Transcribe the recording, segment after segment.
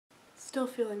Still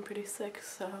feeling pretty sick,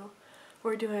 so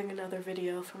we're doing another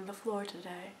video from the floor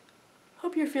today.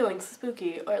 Hope you're feeling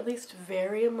spooky, or at least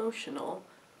very emotional,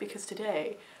 because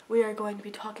today we are going to be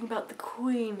talking about the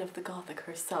queen of the Gothic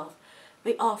herself,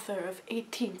 the author of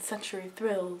 18th century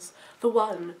thrills, the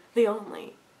one, the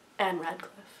only, Anne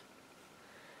Radcliffe.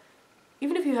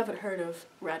 Even if you haven't heard of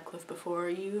Radcliffe before,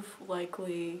 you've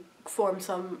likely formed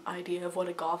some idea of what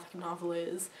a Gothic novel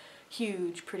is.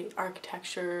 Huge, pretty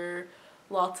architecture,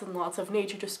 lots and lots of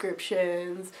nature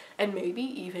descriptions, and maybe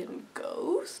even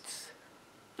ghosts?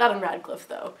 Not in Radcliffe,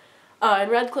 though. In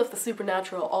Radcliffe, the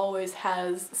supernatural always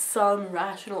has some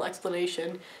rational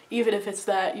explanation, even if it's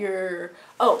that you're...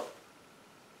 Oh,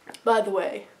 by the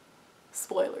way,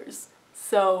 spoilers.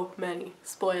 So many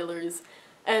spoilers.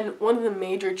 And one of the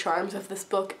major charms of this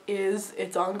book is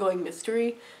its ongoing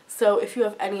mystery, so if you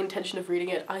have any intention of reading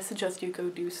it, I suggest you go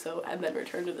do so and then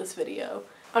return to this video.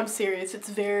 I'm serious, it's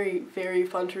very, very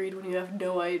fun to read when you have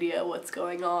no idea what's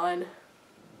going on.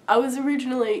 I was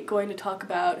originally going to talk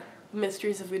about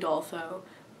Mysteries of Udolpho,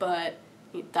 but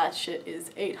that shit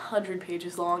is 800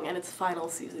 pages long and it's final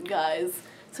season, guys.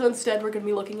 So instead we're going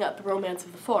to be looking at The Romance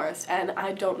of the Forest, and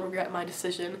I don't regret my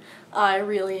decision. I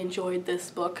really enjoyed this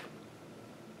book,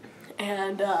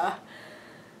 and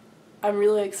I'm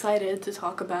really excited to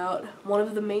talk about one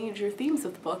of the major themes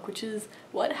of the book, which is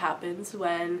what happens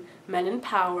when men in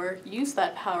power use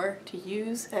that power to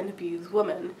use and abuse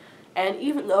women. And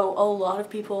even though a lot of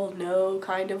people know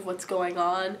kind of what's going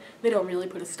on, they don't really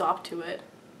put a stop to it.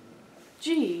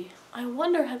 Gee, I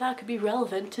wonder how that could be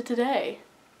relevant to today.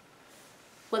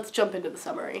 Let's jump into the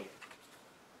summary.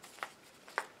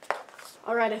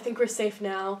 Alright, I think we're safe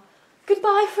now.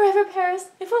 Goodbye forever, Paris.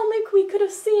 If only we could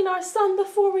have seen our son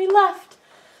before we left.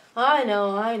 I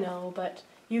know, but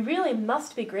you really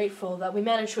must be grateful that we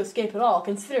managed to escape at all,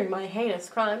 considering my heinous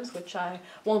crimes, which I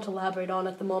won't elaborate on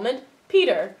at the moment.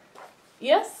 Peter.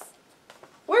 Yes?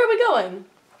 Where are we going?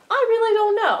 I really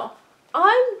don't know.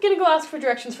 I'm gonna go ask for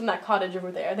directions from that cottage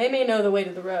over there. They may know the way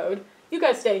to the road. You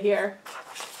guys stay here.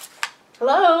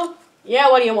 Hello? Yeah,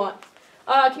 what do you want?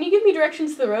 Can you give me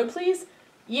directions to the road, please?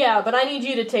 Yeah, but I need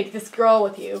you to take this girl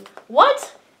with you.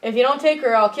 What? If you don't take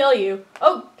her, I'll kill you.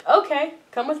 Oh, okay.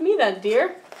 Come with me then,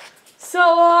 dear.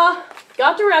 So,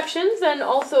 got directions and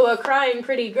also a crying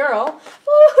pretty girl.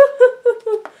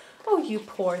 Oh, you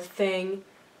poor thing.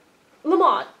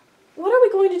 Lamont, what are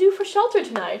we going to do for shelter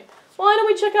tonight? Why don't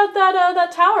we check out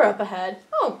that tower up ahead?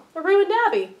 Oh, a ruined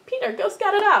abbey. Peter, go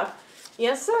scout it out.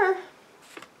 Yes, sir.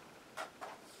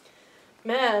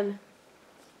 Man,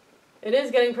 it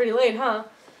is getting pretty late, huh?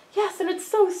 Yes, and it's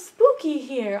so spooky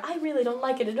here. I really don't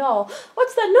like it at all.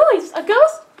 What's that noise? A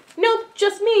ghost? Nope,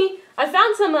 just me. I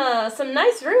found some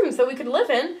nice rooms that we could live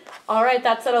in. All right,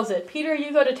 that settles it. Peter,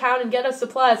 you go to town and get us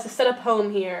supplies to set up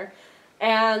home here.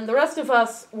 And the rest of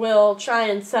us will try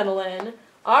and settle in.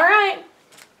 All right.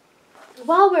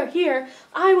 While we're here,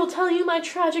 I will tell you my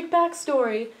tragic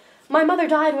backstory. My mother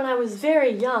died when I was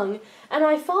very young, and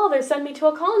my father sent me to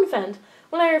a convent.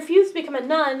 When I refused to become a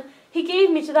nun, he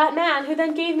gave me to that man who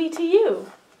then gave me to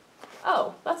you.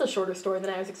 Oh, that's a shorter story than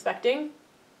I was expecting.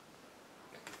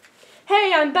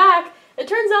 Hey, I'm back. It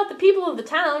turns out the people of the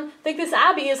town think this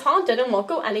abbey is haunted and won't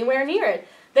go anywhere near it.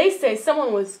 They say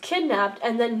someone was kidnapped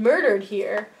and then murdered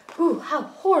here. Ooh, how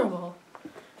horrible.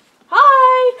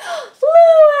 Hi!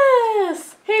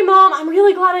 Louis! Hey, Mom, I'm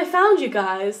really glad I found you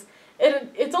guys.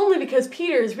 It's only because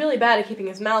Peter is really bad at keeping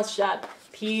his mouth shut.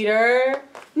 Peter?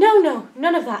 No,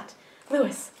 none of that.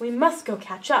 Louis, we must go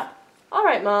catch up. All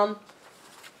right, Mom.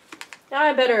 Now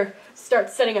I better start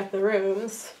setting up the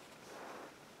rooms.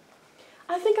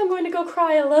 I think I'm going to go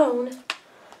cry alone.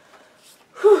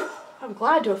 Whew, I'm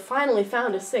glad to have finally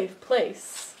found a safe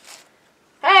place.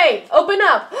 Hey, open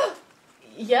up!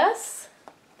 Yes?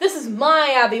 This is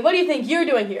my abbey. What do you think you're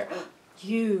doing here?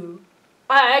 You.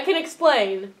 I can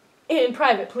explain. In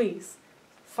private, please.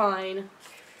 Fine.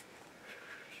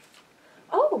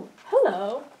 Oh,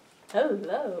 hello.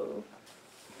 Hello.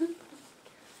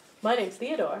 My name's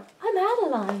Theodore. I'm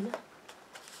Adeline.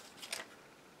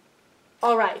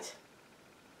 All right.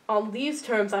 On these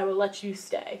terms, I will let you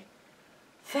stay.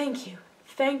 Thank you.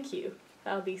 Thank you.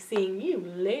 I'll be seeing you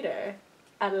later,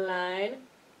 Adeline.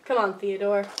 Come on,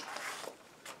 Theodore.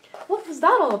 What was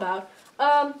that all about?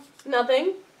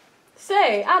 Nothing.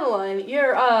 Say, Adeline,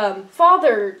 your,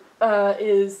 father,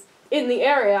 is in the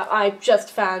area. I just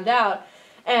found out.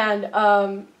 And,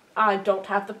 I don't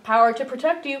have the power to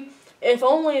protect you. If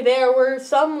only there were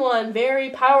someone very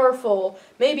powerful,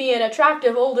 maybe an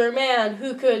attractive older man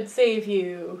who could save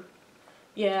you.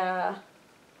 Yeah.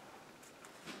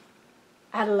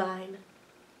 Adeline,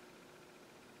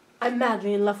 I'm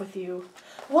madly in love with you.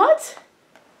 What?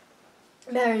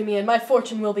 Marry me and my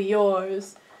fortune will be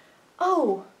yours.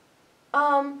 Oh,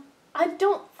 I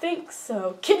don't think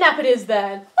so. Kidnap it is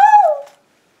then. Oh!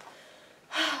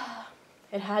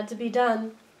 It had to be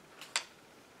done.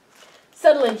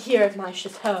 Settle in here at my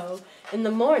chateau. In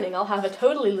the morning, I'll have a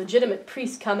totally legitimate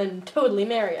priest come and totally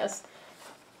marry us.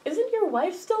 Isn't your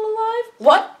wife still alive?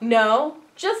 What? No.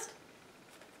 Just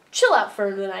chill out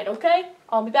for the night, okay?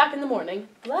 I'll be back in the morning.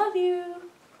 Love you.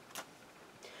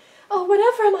 Oh,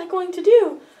 whatever am I going to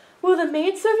do? Will the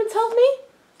maidservants help me?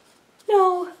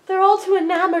 No, they're all too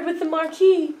enamored with the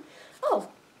Marquis. Oh,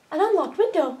 an unlocked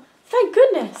window. Thank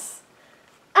goodness.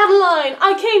 Adeline,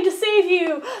 I came to save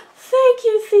you. Thank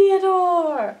you,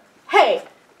 Theodore. Hey,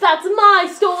 that's my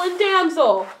stolen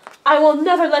damsel. I will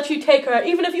never let you take her,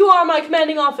 even if you are my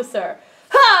commanding officer.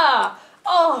 Ha!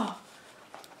 Oh!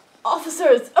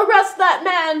 Officers, arrest that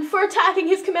man for attacking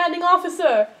his commanding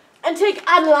officer, and take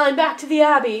Adeline back to the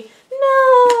Abbey.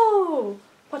 No!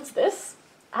 What's this?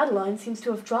 Adeline seems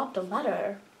to have dropped a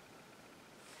letter.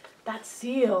 That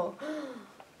seal.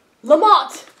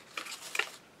 Lamotte!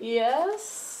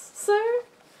 Yes, sir?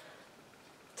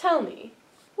 Tell me,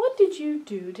 what did you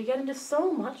do to get into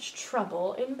so much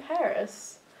trouble in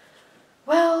Paris?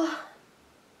 Well,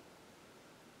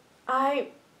 I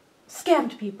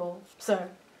scammed people, sir.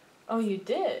 Oh, you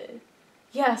did?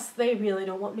 Yes, they really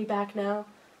don't want me back now.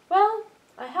 Well,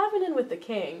 I have it in with the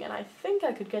king, and I think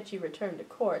I could get you returned to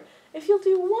court if you'll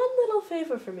do one little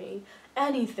favor for me.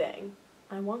 Anything.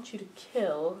 I want you to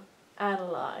kill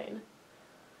Adeline.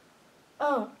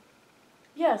 Oh,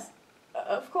 yes,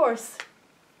 of course.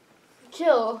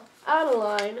 Kill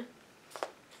Adeline.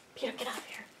 Peter, get out of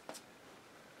here.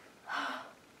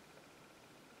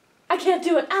 I can't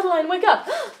do it. Adeline, wake up.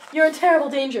 You're in terrible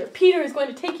danger. Peter is going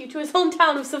to take you to his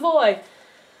hometown of Savoy.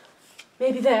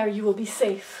 Maybe there you will be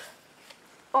safe.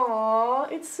 Aw,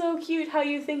 it's so cute how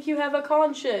you think you have a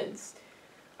conscience.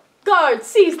 Guards,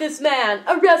 seize this man.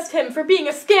 Arrest him for being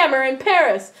a scammer in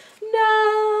Paris.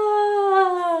 No.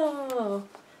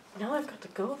 Now I've got to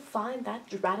go find that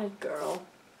dratted girl.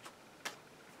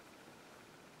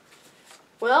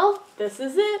 Well, this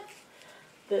is it.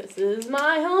 This is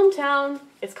my hometown.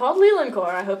 It's called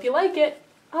Lelandcourt. I hope you like it.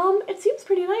 It seems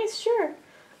pretty nice, sure.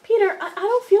 Peter, I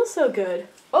don't feel so good.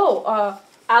 Oh,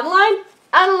 Adeline?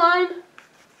 Adeline?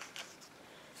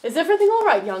 Is everything all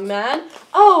right, young man?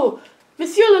 Oh,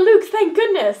 Monsieur Leluc, thank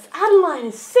goodness. Adeline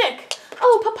is sick.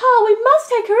 Oh, Papa, we must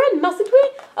take her in, mustn't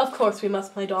we? Of course we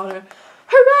must, my daughter.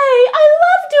 Hooray! I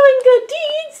love doing good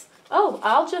deeds. Oh,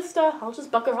 I'll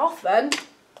just buck her off then.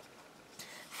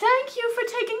 Thank you for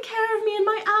taking care of me in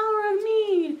my hour of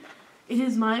need. It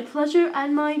is my pleasure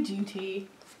and my duty.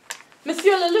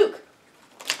 Monsieur Leluc.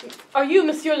 Are you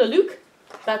Monsieur Leluc?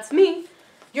 That's me.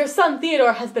 Your son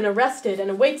Theodore has been arrested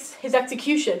and awaits his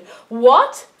execution.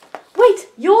 What? Wait,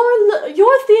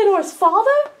 you're Theodore's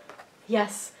father?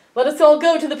 Yes, let us all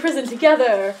go to the prison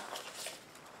together.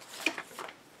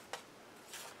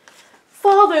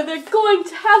 Father, they're going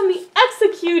to have me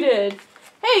executed.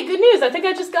 Hey, good news, I think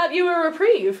I just got you a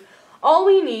reprieve. All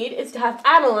we need is to have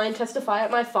Adeline testify at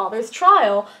my father's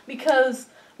trial, because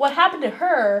what happened to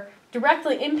her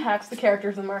directly impacts the character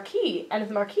of the Marquis, and if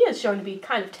the Marquis is shown to be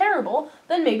kind of terrible,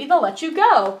 then maybe they'll let you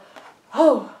go.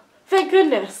 Oh, thank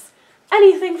goodness.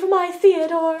 Anything for my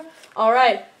Theodore. All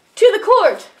right, to the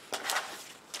court.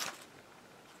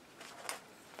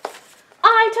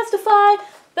 I testify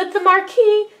that the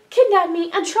Marquis kidnapped me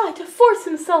and tried to force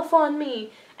himself on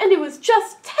me, and it was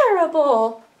just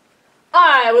terrible.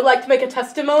 I would like to make a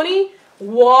testimony.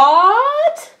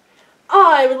 What?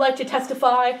 I would like to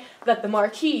testify that the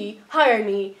Marquis hired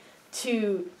me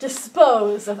to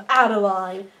dispose of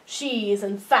Adeline. She is,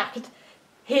 in fact,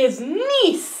 his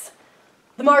niece.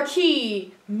 The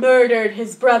Marquis murdered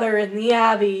his brother in the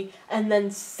abbey and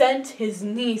then sent his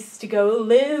niece to go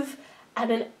live at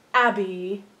an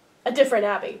abbey. A different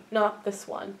abbey, not this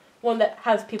one. One that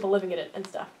has people living in it and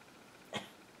stuff.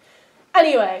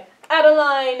 Anyway,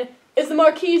 Adeline is the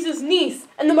Marquis's niece,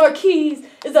 and the Marquis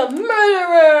is a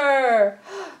murderer!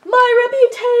 My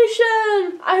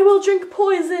reputation! I will drink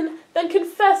poison, then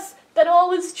confess that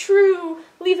all is true,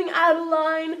 leaving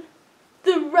Adeline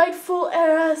the rightful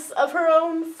heiress of her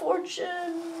own fortune.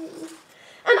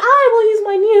 And I will use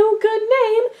my new good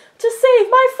name to save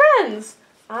my friends.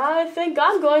 I think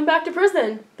I'm going back to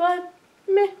prison, but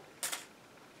meh.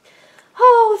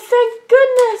 Oh, thank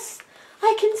goodness!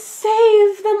 I can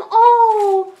save them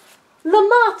all!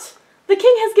 Lamotte, the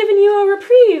king has given you a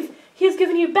reprieve. He has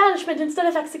given you banishment instead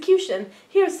of execution.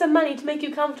 Here's some money to make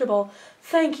you comfortable.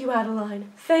 Thank you,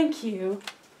 Adeline. Thank you.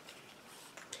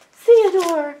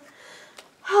 Theodore!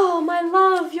 Oh, my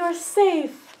love, you're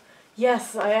safe.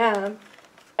 Yes, I am.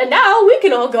 And now we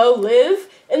can all go live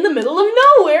in the middle of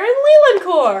nowhere in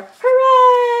Lelandcore!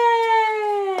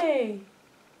 Hooray!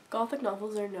 Gothic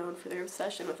novels are known for their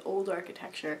obsession with old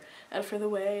architecture and for the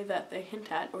way that they hint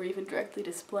at or even directly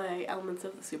display elements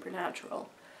of the supernatural.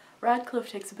 Radcliffe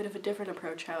takes a bit of a different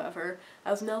approach, however,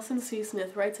 as Nelson C.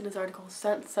 Smith writes in his article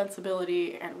Sense,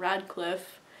 Sensibility, and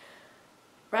Radcliffe's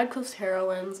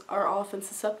heroines are often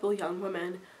susceptible young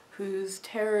women whose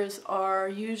terrors are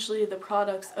usually the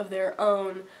products of their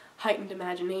own heightened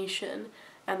imagination,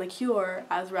 and the cure,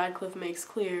 as Radcliffe makes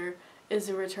clear, is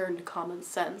a return to common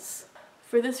sense.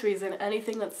 For this reason,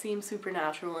 anything that seems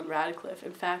supernatural in Radcliffe,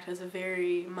 in fact, has a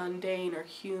very mundane or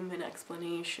human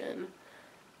explanation.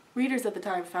 Readers at the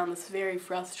time found this very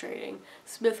frustrating.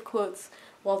 Smith quotes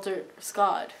Walter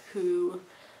Scott, who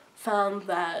found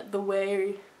that the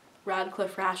way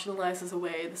Radcliffe rationalizes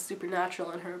away the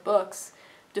supernatural in her books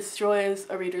destroys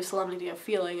a reader's solemnity of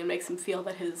feeling and makes him feel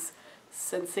that his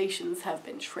sensations have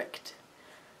been tricked.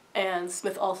 And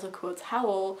Smith also quotes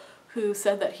Howell, who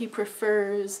said that he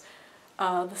prefers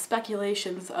the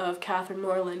speculations of Catherine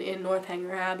Morland in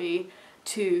Northanger Abbey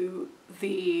to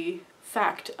the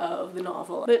fact of the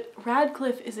novel. But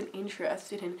Radcliffe isn't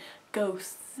interested in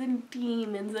ghosts and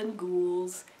demons and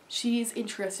ghouls. She's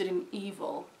interested in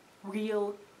evil.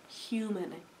 Real,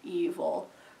 human evil.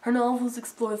 Her novels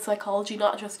explore the psychology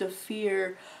not just of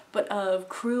fear, but of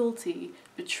cruelty,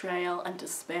 betrayal, and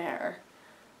despair.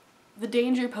 The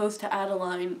danger posed to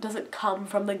Adeline doesn't come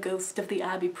from the ghost of the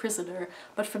Abbey prisoner,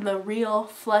 but from the real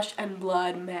flesh and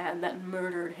blood man that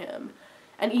murdered him.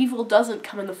 And evil doesn't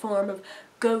come in the form of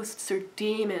ghosts or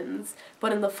demons,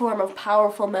 but in the form of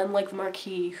powerful men like the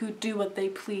Marquis, who do what they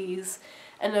please,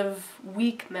 and of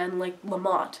weak men like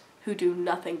Lamont, who do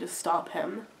nothing to stop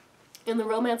him. In The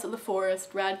Romance of the Forest,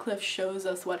 Radcliffe shows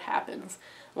us what happens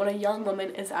when a young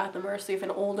woman is at the mercy of an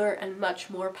older and much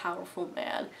more powerful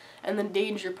man, and the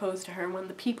danger posed to her when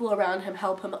the people around him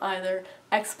help him either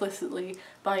explicitly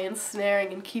by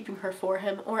ensnaring and keeping her for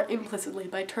him, or implicitly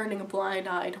by turning a blind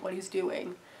eye to what he's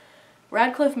doing.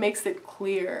 Radcliffe makes it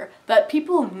clear that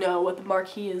people know what the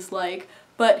Marquis is like,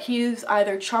 but he's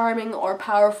either charming or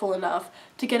powerful enough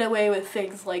to get away with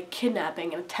things like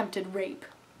kidnapping and attempted rape.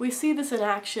 We see this in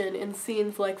action in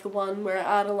scenes like the one where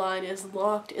Adeline is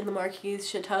locked in the Marquis's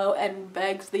chateau and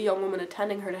begs the young woman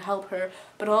attending her to help her,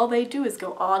 but all they do is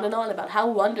go on and on about how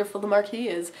wonderful the Marquis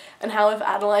is, and how if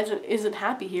Adeline isn't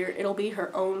happy here, it'll be her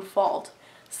own fault.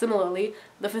 Similarly,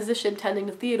 the physician tending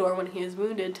to Theodore when he is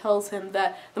wounded tells him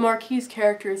that the Marquis's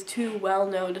character is too well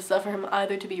known to suffer him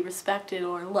either to be respected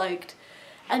or liked,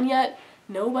 and yet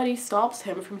nobody stops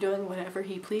him from doing whatever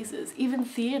he pleases. Even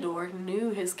Theodore knew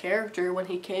his character when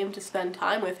he came to spend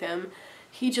time with him.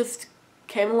 He just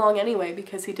came along anyway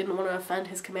because he didn't want to offend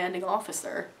his commanding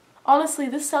officer. Honestly,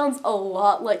 this sounds a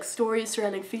lot like stories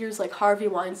surrounding figures like Harvey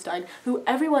Weinstein, who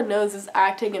everyone knows is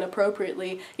acting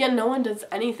inappropriately, yet no one does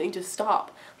anything to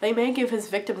stop. They may give his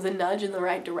victims a nudge in the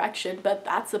right direction, but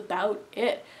that's about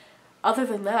it. Other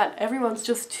than that, everyone's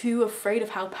just too afraid of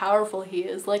how powerful he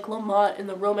is, like Lamont in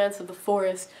The Romance of the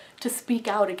Forest, to speak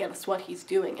out against what he's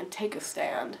doing and take a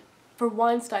stand. For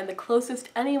Weinstein, the closest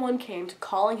anyone came to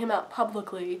calling him out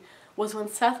publicly was when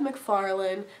Seth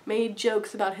MacFarlane made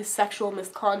jokes about his sexual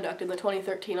misconduct in the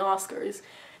 2013 Oscars.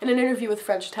 In an interview with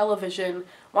French television,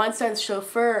 Weinstein's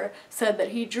chauffeur said that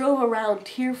he drove around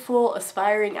tearful,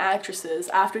 aspiring actresses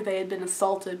after they had been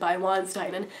assaulted by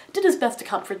Weinstein and did his best to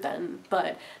comfort them,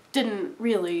 but didn't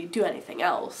really do anything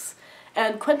else.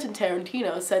 And Quentin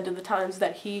Tarantino said to The Times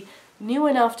that he knew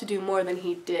enough to do more than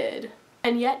he did.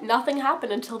 And yet nothing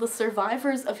happened until the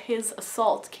survivors of his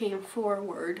assault came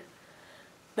forward.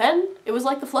 Then, it was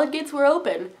like the floodgates were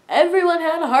open. Everyone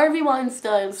had a Harvey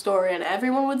Weinstein story, and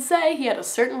everyone would say he had a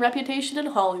certain reputation in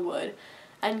Hollywood.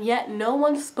 And yet no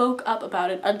one spoke up about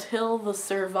it until the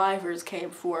survivors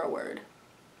came forward.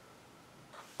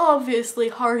 Obviously,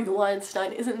 Harvey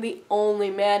Weinstein isn't the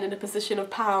only man in a position of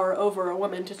power over a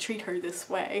woman to treat her this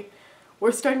way.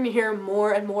 We're starting to hear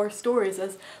more and more stories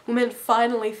as women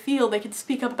finally feel they can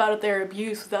speak up about their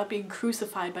abuse without being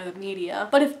crucified by the media.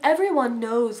 But if everyone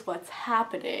knows what's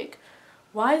happening,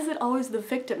 why is it always the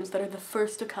victims that are the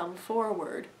first to come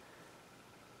forward?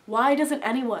 Why doesn't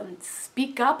anyone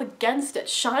speak up against it,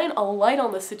 shine a light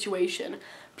on the situation?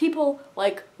 People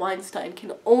like Weinstein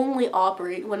can only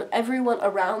operate when everyone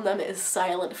around them is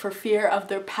silent for fear of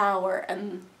their power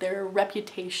and their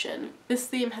reputation. This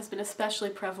theme has been especially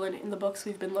prevalent in the books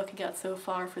we've been looking at so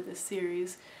far for this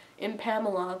series. In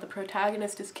Pamela, the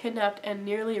protagonist is kidnapped and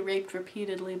nearly raped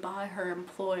repeatedly by her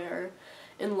employer.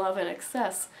 in Love and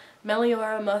Excess,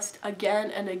 Meliora must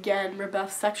again and again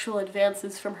rebuff sexual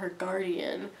advances from her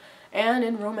guardian. And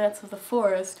in Romance of the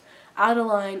Forest,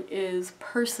 Adeline is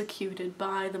persecuted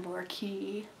by the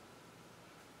Marquis.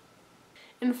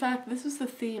 In fact, this was the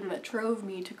theme that drove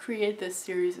me to create this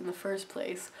series in the first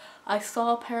place. I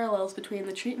saw parallels between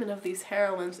the treatment of these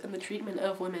heroines and the treatment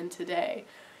of women today.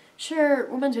 Sure,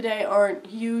 women today aren't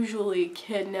usually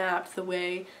kidnapped the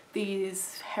way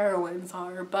these heroines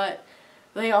are, but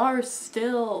they are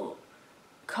still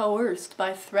coerced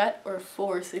by threat or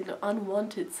force into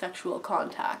unwanted sexual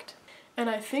contact. And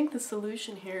I think the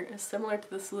solution here is similar to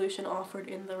the solution offered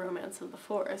in The Romance of the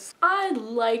Forest. I'd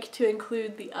like to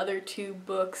include the other two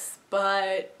books,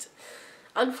 but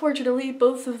unfortunately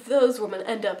both of those women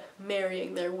end up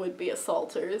marrying their would-be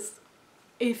assaulters.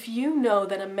 If you know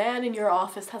that a man in your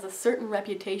office has a certain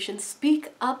reputation, speak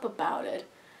up about it.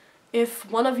 If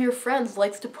one of your friends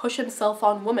likes to push himself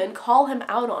on women, call him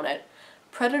out on it.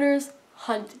 Predators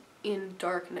hunt in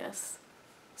darkness,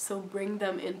 so bring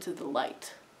them into the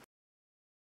light.